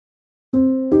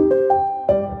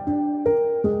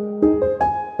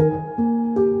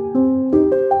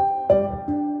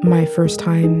first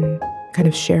time kind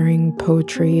of sharing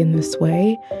poetry in this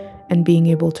way, and being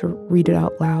able to read it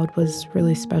out loud was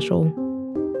really special.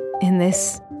 In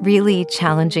this really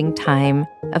challenging time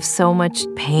of so much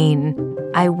pain,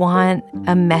 I want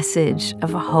a message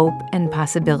of hope and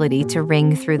possibility to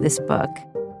ring through this book.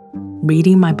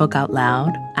 Reading my book out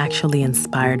loud actually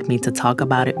inspired me to talk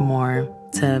about it more,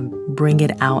 to bring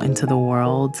it out into the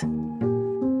world.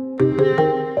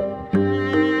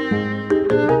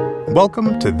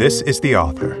 Welcome to This is the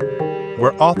Author,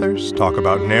 where authors talk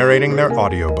about narrating their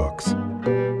audiobooks.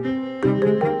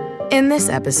 In this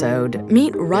episode,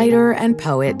 meet writer and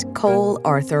poet Cole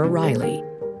Arthur Riley,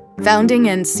 founding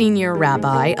and senior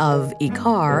rabbi of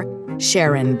Ikar,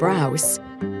 Sharon Brous,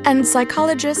 and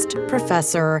psychologist,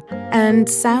 professor, and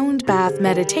sound bath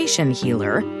meditation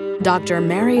healer, Dr.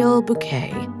 Mariel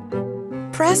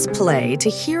Buqué. Press play to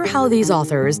hear how these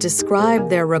authors describe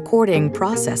their recording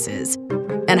processes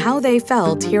and how they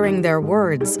felt hearing their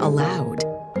words aloud.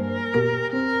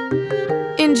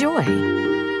 Enjoy.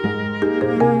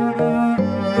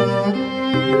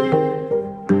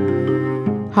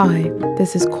 Hi,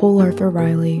 this is Cole Arthur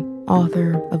Riley,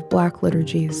 author of Black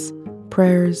Liturgies,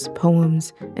 Prayers,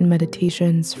 Poems, and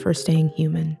Meditations for Staying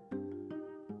Human.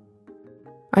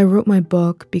 I wrote my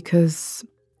book because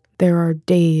there are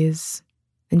days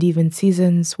and even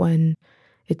seasons when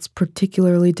it's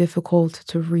particularly difficult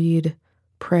to read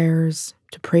prayers,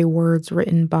 to pray words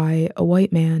written by a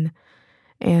white man,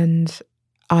 and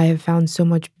I have found so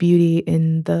much beauty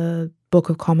in the Book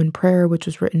of Common Prayer, which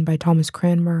was written by Thomas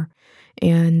Cranmer,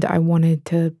 and I wanted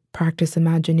to practice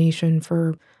imagination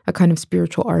for a kind of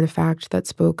spiritual artifact that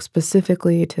spoke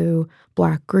specifically to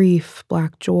Black grief,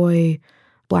 Black joy,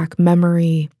 Black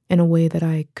memory in a way that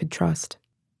I could trust.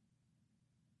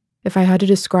 If I had to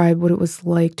describe what it was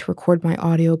like to record my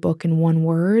audiobook in one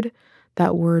word,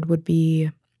 that word would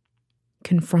be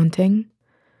confronting,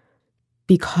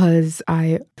 because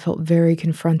I felt very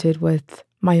confronted with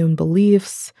my own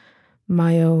beliefs,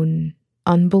 my own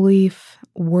unbelief,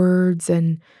 words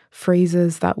and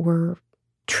phrases that were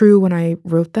true when I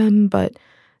wrote them, but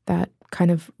that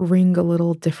kind of ring a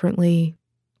little differently,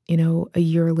 a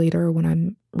year later when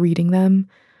I'm reading them.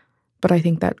 But I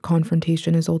think that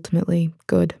confrontation is ultimately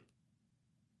good.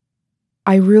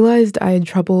 I realized I had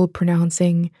trouble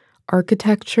pronouncing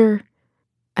architecture,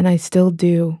 and I still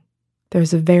do.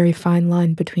 There's a very fine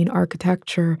line between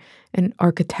architecture and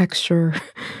architecture,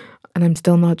 and I'm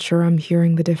still not sure I'm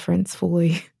hearing the difference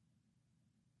fully.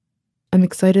 I'm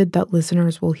excited that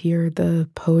listeners will hear the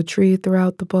poetry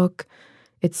throughout the book.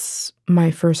 It's my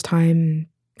first time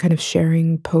kind of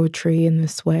sharing poetry in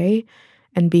this way,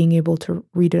 and being able to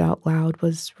read it out loud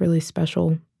was really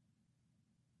special.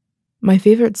 My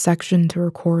favorite section to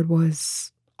record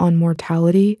was on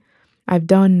mortality. I've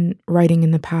done writing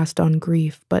in the past on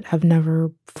grief, but have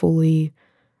never fully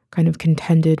kind of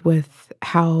contended with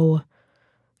how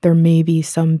there may be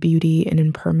some beauty in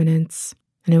impermanence,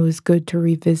 and it was good to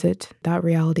revisit that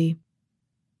reality.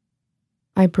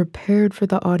 I prepared for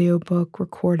the audiobook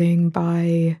recording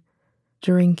by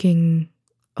drinking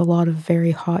a lot of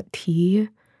very hot tea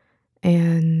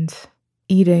and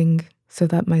eating so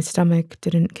that my stomach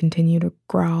didn't continue to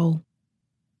growl.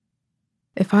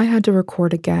 If I had to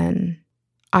record again,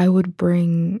 I would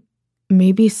bring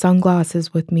maybe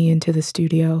sunglasses with me into the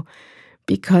studio,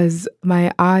 because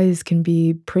my eyes can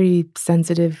be pretty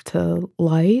sensitive to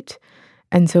light.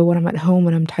 And so when I'm at home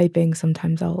and I'm typing,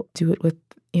 sometimes I'll do it with,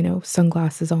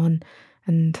 sunglasses on.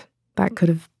 And that could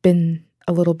have been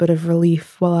a little bit of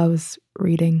relief while I was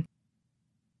reading.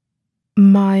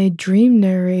 My dream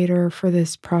narrator for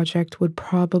this project would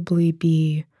probably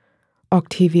be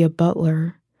Octavia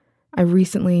Butler. I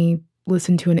recently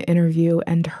listened to an interview,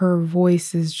 and her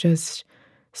voice is just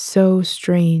so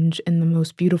strange in the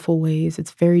most beautiful ways.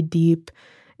 It's very deep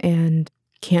and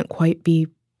can't quite be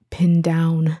pinned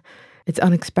down. It's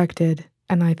unexpected,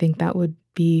 and I think that would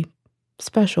be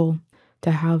special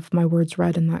to have my words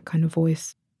read in that kind of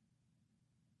voice.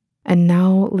 And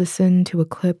now listen to a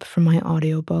clip from my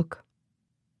audiobook.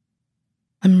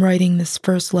 I'm writing this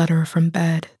first letter from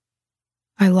bed.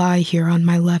 I lie here on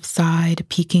my left side,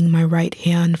 peeking my right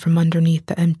hand from underneath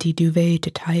the empty duvet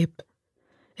to type.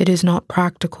 It is not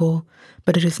practical,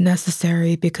 but it is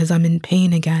necessary because I'm in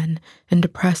pain again and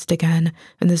depressed again,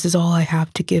 and this is all I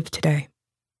have to give today.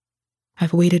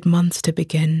 I've waited months to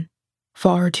begin,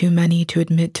 far too many to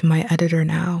admit to my editor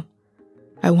now.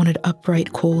 I wanted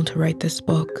upright Cole to write this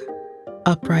book,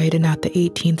 upright and at the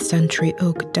 18th century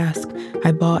oak desk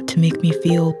I bought to make me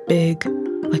feel big,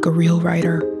 like a real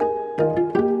writer.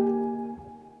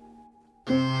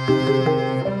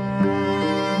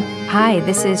 Hi,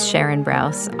 this is Sharon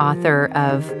Brous, author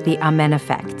of The Amen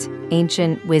Effect,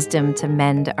 Ancient Wisdom to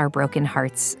Mend Our Broken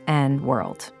Hearts and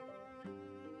World.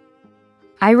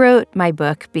 I wrote my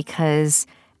book because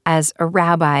as a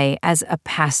rabbi, as a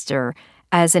pastor,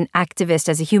 as an activist,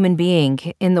 as a human being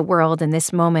in the world in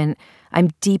this moment, I'm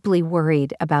deeply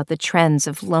worried about the trends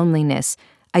of loneliness,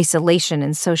 isolation,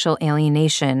 and social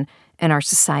alienation in our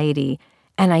society.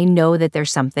 And I know that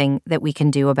there's something that we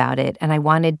can do about it. And I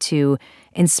wanted to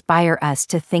inspire us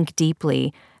to think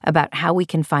deeply about how we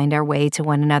can find our way to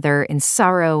one another in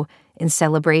sorrow, in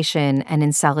celebration, and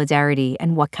in solidarity,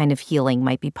 and what kind of healing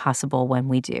might be possible when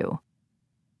we do.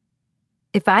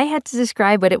 If I had to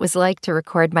describe what it was like to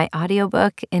record my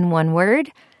audiobook in one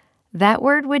word, that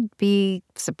word would be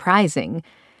surprising,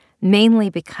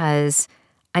 mainly because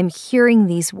I'm hearing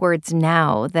these words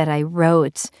now that I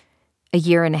wrote a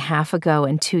year and a half ago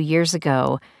and 2 years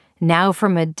ago, now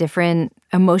from a different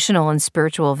emotional and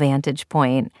spiritual vantage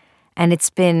point. And it's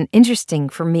been interesting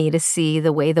for me to see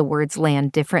the way the words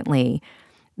land differently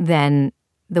than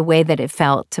the way that it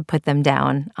felt to put them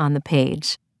down on the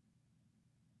page.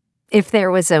 If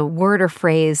there was a word or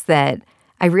phrase that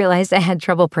I realized I had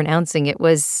trouble pronouncing, it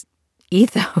was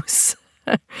ethos.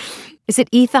 Is it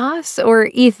ethos or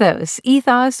ethos?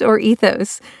 Ethos or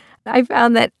ethos? I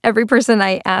found that every person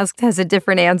I asked has a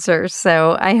different answer,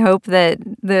 so I hope that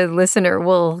the listener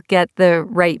will get the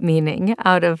right meaning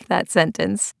out of that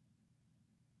sentence.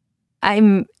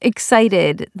 I'm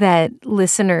excited that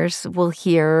listeners will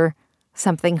hear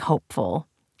something hopeful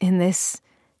in this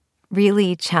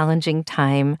really challenging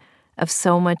time of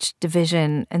so much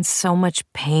division and so much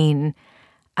pain.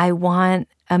 I want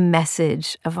a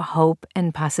message of hope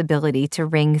and possibility to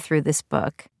ring through this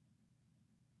book.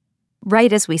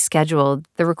 Right as we scheduled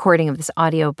the recording of this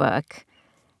audiobook,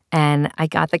 and I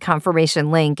got the confirmation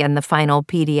link and the final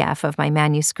PDF of my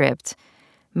manuscript,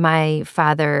 my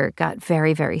father got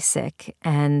very, very sick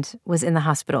and was in the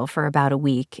hospital for about a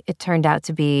week. It turned out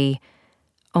to be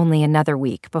only another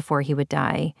week before he would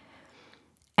die.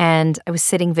 And I was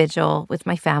sitting vigil with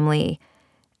my family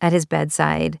at his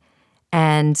bedside,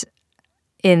 and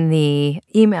in the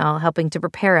email helping to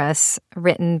prepare us,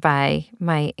 written by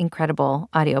my incredible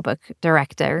audiobook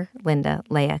director, Linda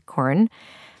Leah Korn,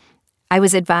 I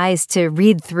was advised to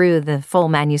read through the full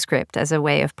manuscript as a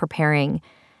way of preparing.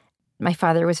 My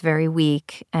father was very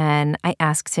weak, and I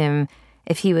asked him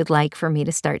if he would like for me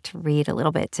to start to read a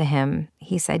little bit to him.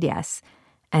 He said yes.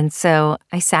 And so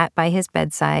I sat by his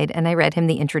bedside and I read him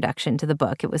the introduction to the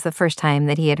book. It was the first time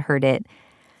that he had heard it.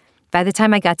 By the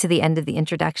time I got to the end of the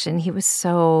introduction, he was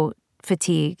so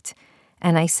fatigued.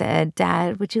 And I said,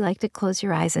 "Dad, would you like to close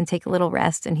your eyes and take a little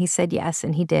rest?" And he said yes,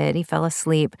 and he did. He fell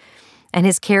asleep. And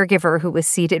his caregiver, who was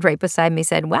seated right beside me,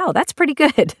 said, "Wow, that's pretty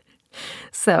good."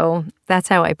 So that's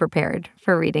how I prepared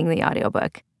for reading the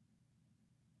audiobook.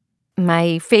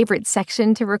 My favorite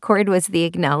section to record was the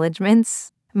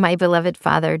acknowledgments. My beloved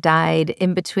father died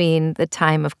in between the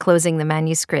time of closing the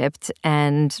manuscript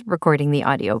and recording the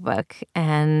audiobook.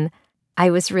 And I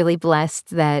was really blessed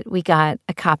that we got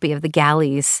a copy of The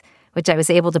Galleys, which I was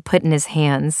able to put in his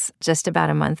hands just about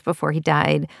a month before he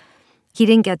died. He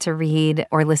didn't get to read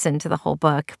or listen to the whole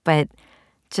book, but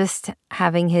just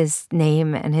having his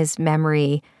name and his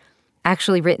memory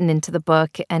actually written into the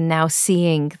book, and now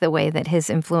seeing the way that his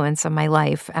influence on my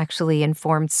life actually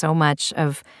informed so much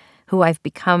of who I've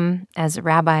become as a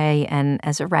rabbi and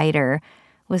as a writer,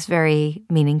 was very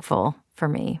meaningful for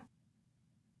me.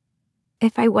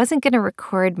 If I wasn't going to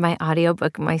record my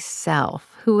audiobook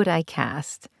myself, who would I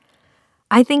cast?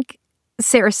 I think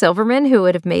Sarah Silverman, who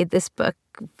would have made this book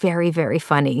very, very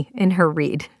funny in her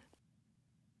read.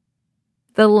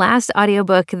 The last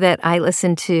audiobook that I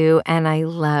listened to and I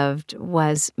loved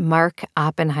was Mark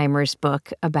Oppenheimer's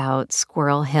book about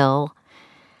Squirrel Hill.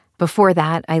 Before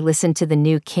that, I listened to the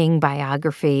New King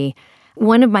biography.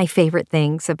 One of my favorite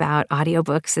things about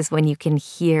audiobooks is when you can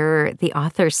hear the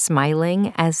author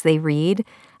smiling as they read.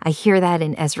 I hear that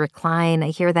in Ezra Klein.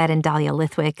 I hear that in Dahlia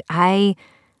Lithwick. I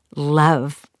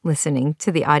love listening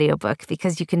to the audiobook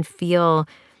because you can feel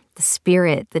the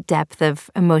spirit, the depth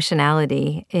of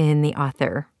emotionality in the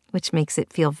author, which makes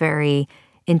it feel very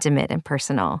intimate and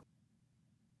personal.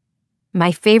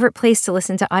 My favorite place to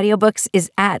listen to audiobooks is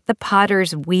at the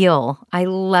Potter's Wheel. I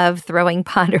love throwing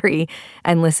pottery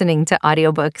and listening to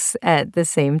audiobooks at the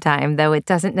same time, though it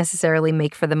doesn't necessarily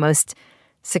make for the most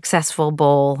successful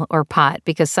bowl or pot,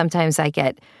 because sometimes I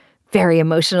get very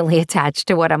emotionally attached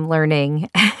to what I'm learning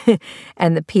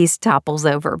and the piece topples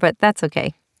over. But that's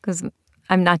okay, because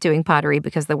I'm not doing pottery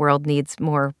because the world needs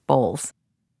more bowls.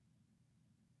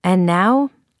 And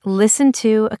now, listen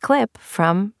to a clip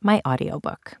from my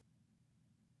audiobook.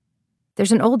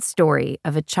 There's an old story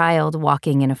of a child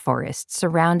walking in a forest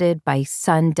surrounded by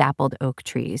sun-dappled oak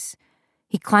trees.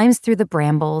 He climbs through the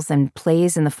brambles and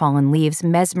plays in the fallen leaves,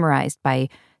 mesmerized by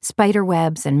spider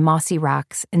webs and mossy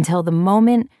rocks, until the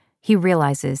moment he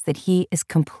realizes that he is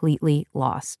completely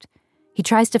lost. He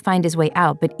tries to find his way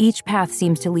out, but each path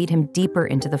seems to lead him deeper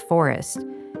into the forest.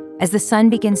 As the sun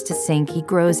begins to sink, he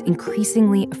grows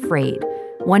increasingly afraid,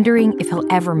 wondering if he'll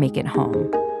ever make it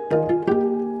home.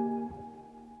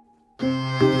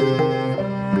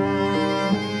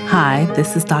 Hi,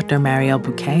 this is Dr. Mariel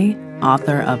Buqué,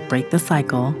 author of Break the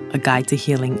Cycle, A Guide to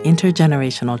Healing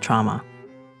Intergenerational Trauma.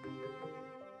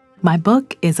 My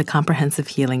book is a comprehensive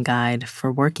healing guide for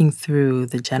working through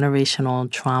the generational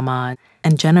trauma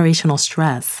and generational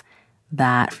stress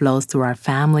that flows through our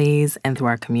families and through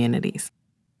our communities.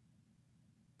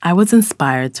 I was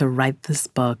inspired to write this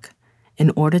book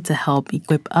in order to help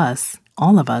equip us,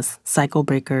 all of us, cycle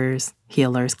breakers,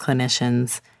 healers,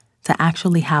 clinicians, to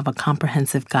actually have a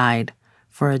comprehensive guide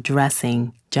for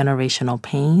addressing generational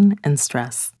pain and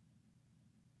stress.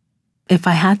 If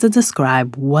I had to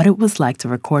describe what it was like to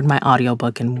record my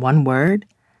audiobook in one word,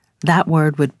 that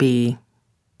word would be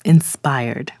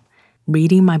inspired.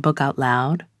 Reading my book out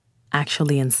loud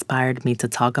actually inspired me to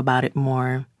talk about it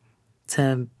more,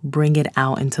 to bring it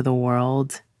out into the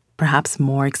world, perhaps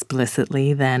more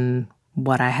explicitly than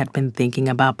what I had been thinking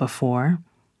about before.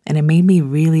 And it made me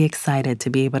really excited to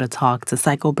be able to talk to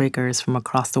cycle breakers from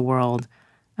across the world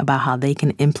about how they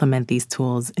can implement these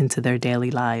tools into their daily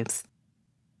lives.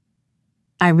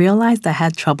 I realized I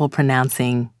had trouble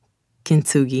pronouncing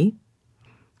kintsugi,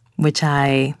 which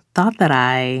I thought that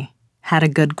I had a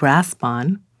good grasp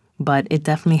on, but it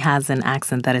definitely has an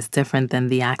accent that is different than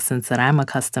the accents that I'm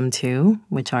accustomed to,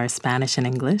 which are Spanish and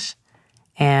English.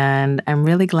 And I'm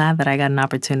really glad that I got an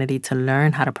opportunity to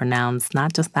learn how to pronounce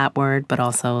not just that word, but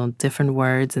also different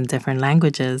words in different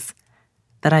languages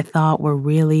that I thought were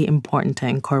really important to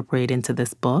incorporate into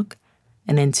this book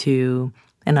and into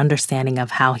an understanding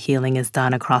of how healing is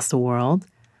done across the world.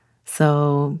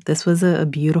 So this was a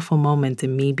beautiful moment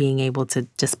in me being able to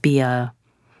just be a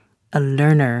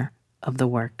learner of the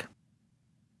work.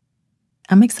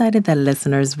 I'm excited that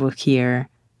listeners will hear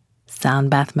sound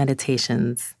bath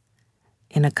meditations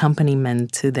in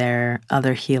accompaniment to their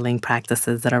other healing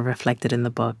practices that are reflected in the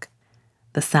book.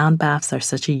 The sound baths are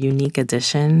such a unique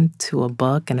addition to a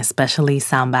book, and especially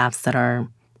sound baths that are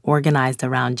organized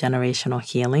around generational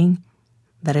healing,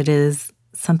 that it is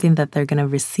something that they're going to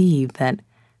receive that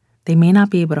they may not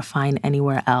be able to find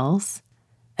anywhere else.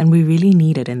 And we really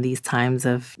need it in these times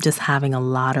of just having a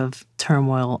lot of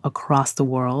turmoil across the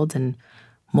world and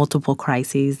multiple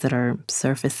crises that are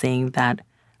surfacing that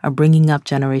are bringing up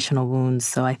generational wounds.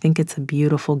 So I think it's a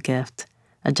beautiful gift,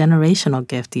 a generational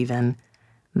gift even,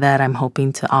 that I'm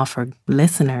hoping to offer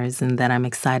listeners and that I'm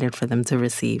excited for them to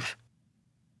receive.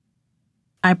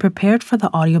 I prepared for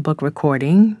the audiobook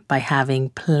recording by having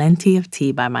plenty of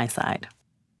tea by my side.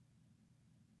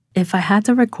 If I had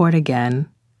to record again,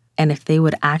 and if they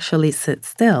would actually sit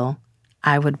still,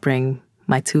 I would bring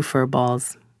my two fur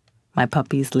balls, my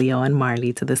puppies Leo and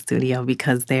Marley, to the studio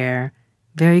because they're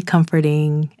very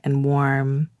comforting and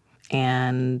warm,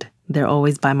 and they're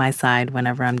always by my side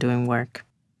whenever I'm doing work.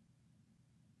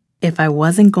 If I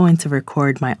wasn't going to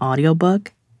record my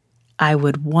audiobook, I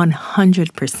would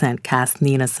 100% cast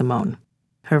Nina Simone.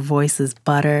 Her voice is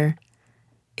butter,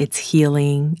 it's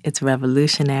healing, it's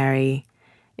revolutionary,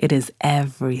 it is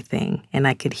everything, and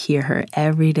I could hear her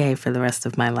every day for the rest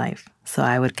of my life. So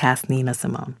I would cast Nina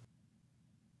Simone.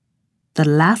 The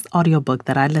last audiobook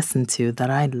that I listened to that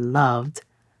I loved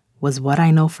was What I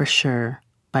Know for Sure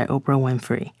by Oprah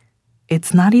Winfrey.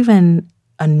 It's not even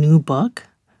a new book,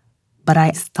 but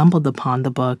I stumbled upon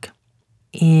the book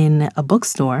in a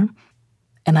bookstore,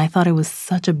 and I thought it was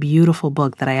such a beautiful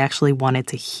book that I actually wanted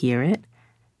to hear it.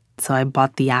 So I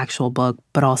bought the actual book,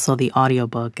 but also the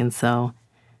audiobook. And so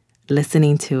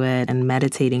listening to it and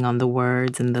meditating on the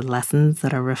words and the lessons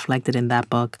that are reflected in that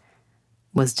book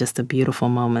was just a beautiful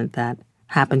moment that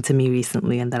happened to me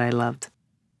recently and that I loved.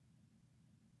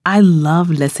 I love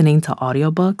listening to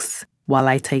audiobooks while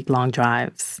I take long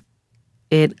drives.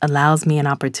 It allows me an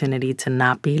opportunity to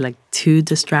not be too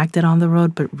distracted on the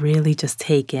road, but really just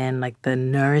take in the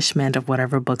nourishment of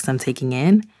whatever books I'm taking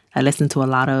in. I listen to a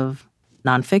lot of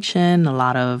nonfiction, a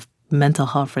lot of mental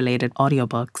health related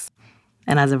audiobooks.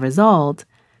 And as a result,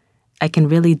 I can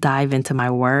really dive into my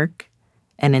work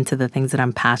and into the things that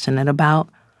I'm passionate about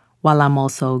while I'm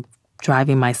also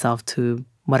driving myself to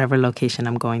whatever location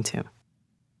I'm going to.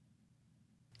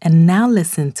 And now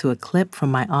listen to a clip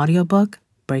from my audiobook,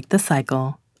 Break the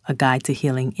Cycle, A Guide to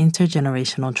Healing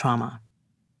Intergenerational Trauma.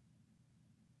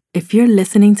 If you're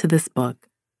listening to this book,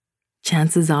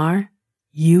 chances are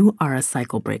you are a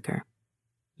cycle breaker.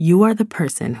 You are the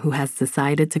person who has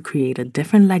decided to create a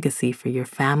different legacy for your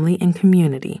family and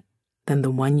community than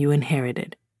the one you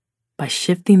inherited by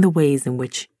shifting the ways in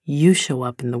which you show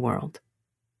up in the world.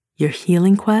 Your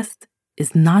healing quest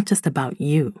is not just about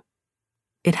you.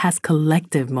 It has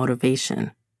collective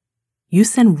motivation. You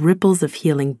send ripples of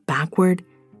healing backward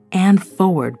and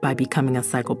forward by becoming a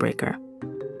cycle breaker.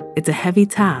 It's a heavy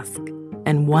task,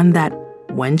 and one that,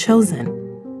 when chosen,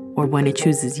 or when it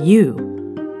chooses you,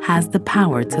 has the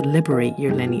power to liberate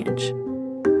your lineage.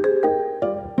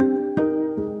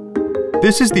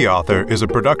 This is the Author is a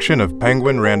production of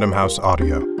Penguin Random House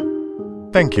Audio.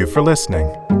 Thank you for listening.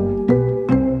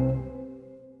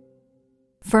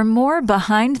 For more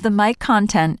behind-the-mic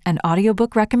content and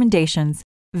audiobook recommendations,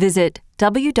 visit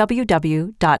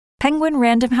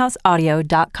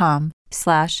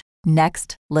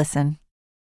www.penguinrandomhouseaudio.com/nextlisten.